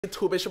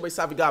YouTube, it's your boy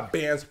Savi got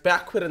bands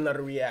back with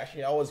another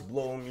reaction. Y'all was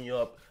blowing me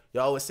up.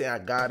 Y'all was saying I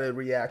gotta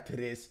react to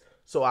this.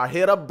 So I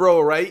hit up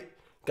bro, right?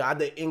 Got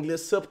the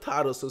English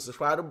subtitles. So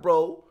subscribe to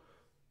bro.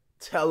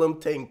 Tell him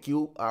thank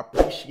you. I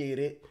appreciate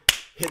it.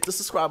 Hit the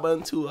subscribe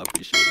button too. I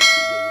appreciate it.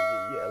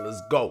 Yeah,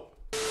 let's go.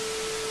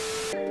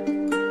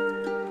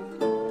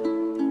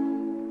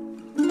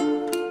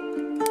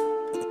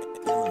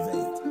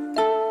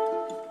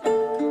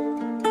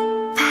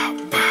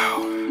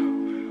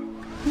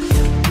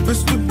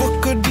 Bist du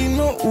bakker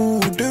dina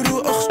ord, er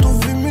du står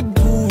vid mitt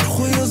bord.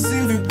 Sköja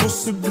sin vi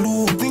bosse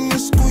blod, ingen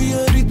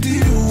skojar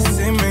idiot.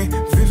 Säg mig,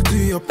 vill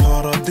du jag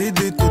para dig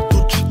dit och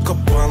då chica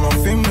bana.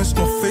 Famous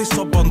no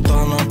face av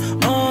bandanan.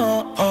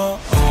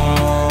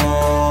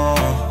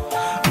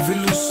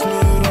 Vill du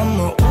snurra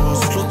med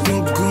oss, låt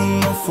din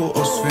gunga få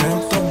oss. Vi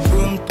hämtar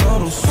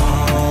buntar och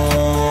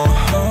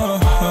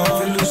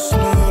vill du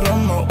snurra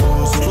med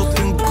oss, låt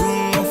din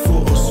gunga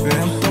få oss. Vi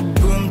hämtar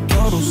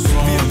buntar och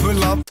vi är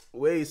pull up.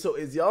 Wait, so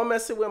is y'all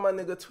messing with my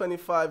nigga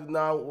 25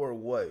 now or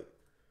what?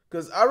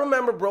 Because I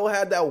remember bro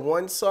had that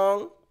one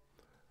song.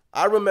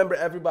 I remember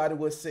everybody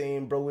was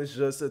saying bro is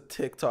just a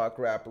TikTok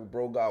rapper.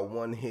 Bro got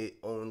one hit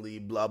only,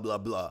 blah, blah,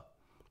 blah.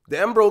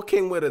 Then bro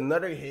came with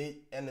another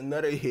hit and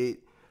another hit.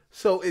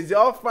 So is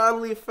y'all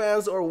finally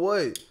fans or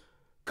what?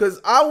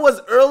 Because I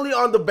was early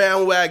on the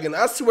bandwagon.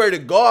 I swear to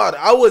God,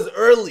 I was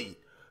early.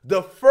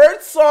 The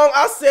first song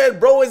I said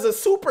bro is a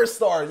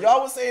superstar.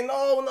 Y'all was saying,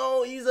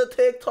 no, he's a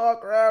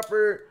TikTok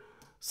rapper.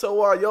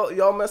 So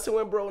y'all messing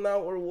with bro now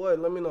or what?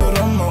 Let me know.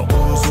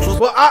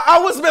 Well, I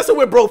was messing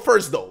with bro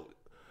first though.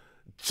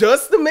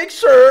 Just to make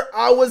sure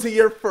I was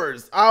here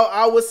first.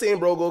 I was saying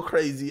bro go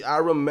crazy. I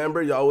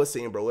remember y'all was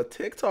saying bro a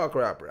TikTok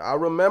rapper. I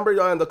remember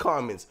y'all in the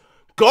comments.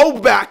 Go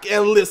back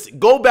and listen.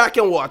 Go back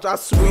and watch. I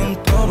swear.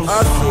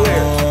 I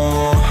swear.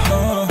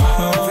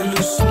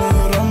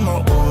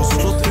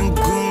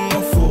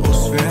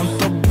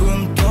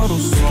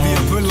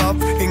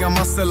 Inga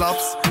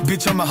masselaps,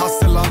 bitcha med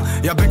hassela.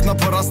 Jag becknar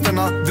på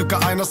rasterna, duka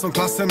aina som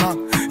klasserna.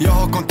 Jag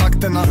har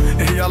kontakterna,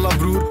 är jalla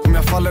bror. Om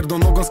jag faller då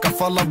någon ska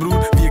falla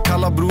bror. Vi är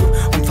kalla bror,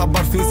 om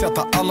tabbar finns jag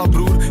tar alla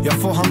bror.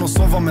 Jag får han att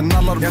sova med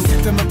nallar bror. Jag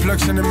sitter med plöck,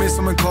 känner mig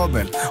som en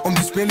kabel. Om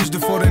du spelar du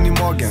får den i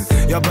magen.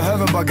 Jag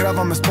behöver bara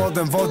gräva med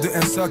spaden. Vad du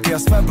än söker,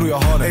 jag svär bror jag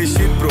har det. Ey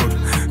shit bror,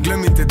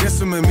 glöm inte det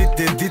som är mitt,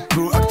 det är ditt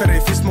bror. Akta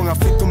dig, finns många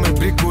fittor med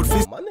brickor. My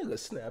nigga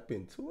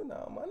snapping too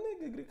now, my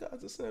nigga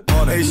Greekazo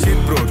snapping. Ey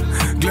shit bror,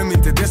 glöm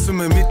inte det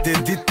som är mitt, det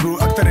är ditt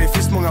bror. Akta dig,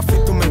 finns många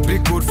fittor med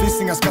brickor.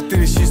 Finns inga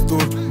skatter i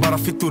kistor, bara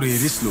fittor i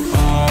risslor.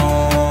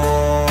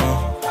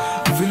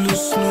 Vill du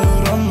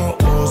snurra med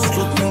oss,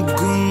 låt den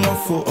gunga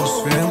få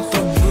oss. Vi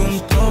hämtar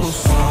buntar och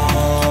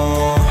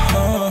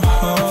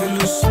vill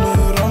du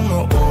snurra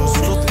med oss,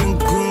 låt den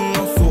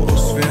gunga få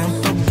oss. Vi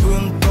hämtar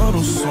buntar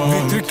och vi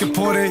trycker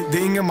på dig, det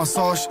är ingen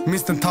massage.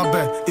 Minst en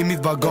tabbe i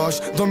mitt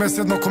bagage. De jag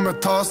sett någon kommer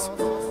tas.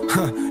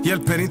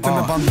 Hjälper inte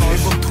med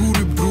bandage. Vad tror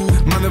du bror?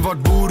 Mannen vart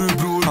bor du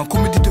bror? Han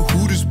kommer dit till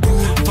horus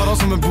bror. Tar av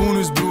som en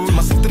bonus bror.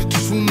 Man sätter ett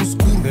till och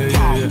skor.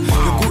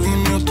 Jag går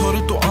in och jag tar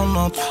ett och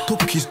annat.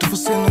 Toppkiss, du får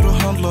se när du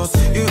handlar.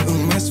 Jag är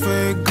ung men jag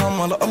är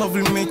gammal. Alla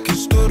vill make it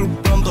större och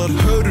blandar.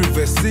 Hör du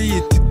vad jag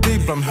säger till dig?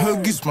 Bland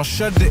högis, man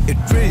körde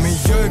ett race. Men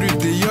gör du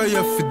det gör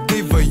jag för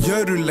dig. Vad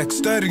gör du? Like,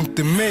 stör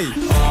inte mig.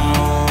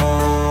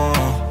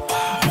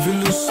 Vill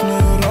du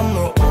snurra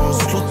med oss?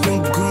 Låt den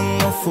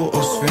gunga få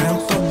oss. Vi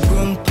hämtar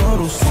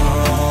buntar och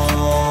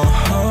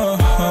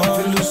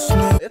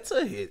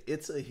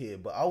it's a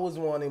hit, but I was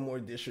wanting more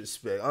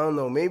disrespect. I don't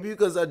know, maybe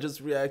because I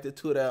just reacted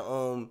to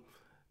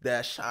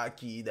that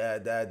Shocky,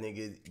 that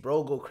nigga,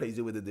 bro go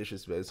crazy with the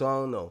disrespect. So I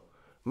don't know,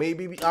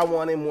 maybe I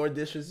wanted more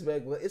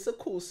disrespect, but it's a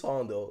cool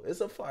song though.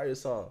 It's a fire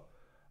song.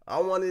 I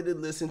wanted to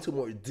listen to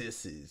more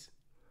disses,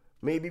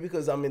 maybe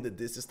because I'm in the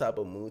disses type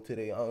of mood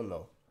today. I don't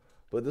know,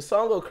 but the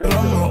song go crazy.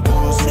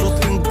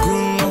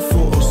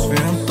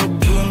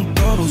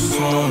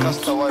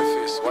 Kasta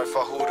wifis,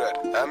 wifi-horor.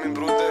 Är min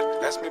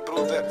broder, ens min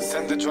broder.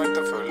 Sänder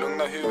jointen för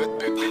lugna huvudet.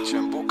 Be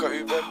bitchen, boka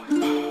Uber.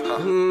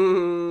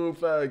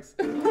 Facts.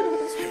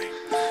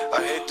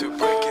 I hate to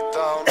break it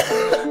down.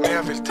 Men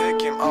jag vill take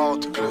him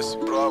out. Plus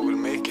bro, I will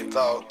make it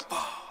out.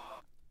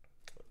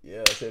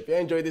 Yeah, so if you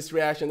enjoyed this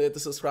reaction, hit the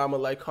subscribe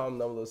and like, comment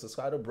down below.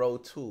 Subscribe to bro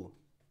too.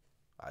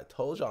 I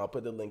told y'all I'll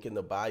put the link in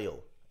the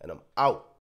bio. And I'm out.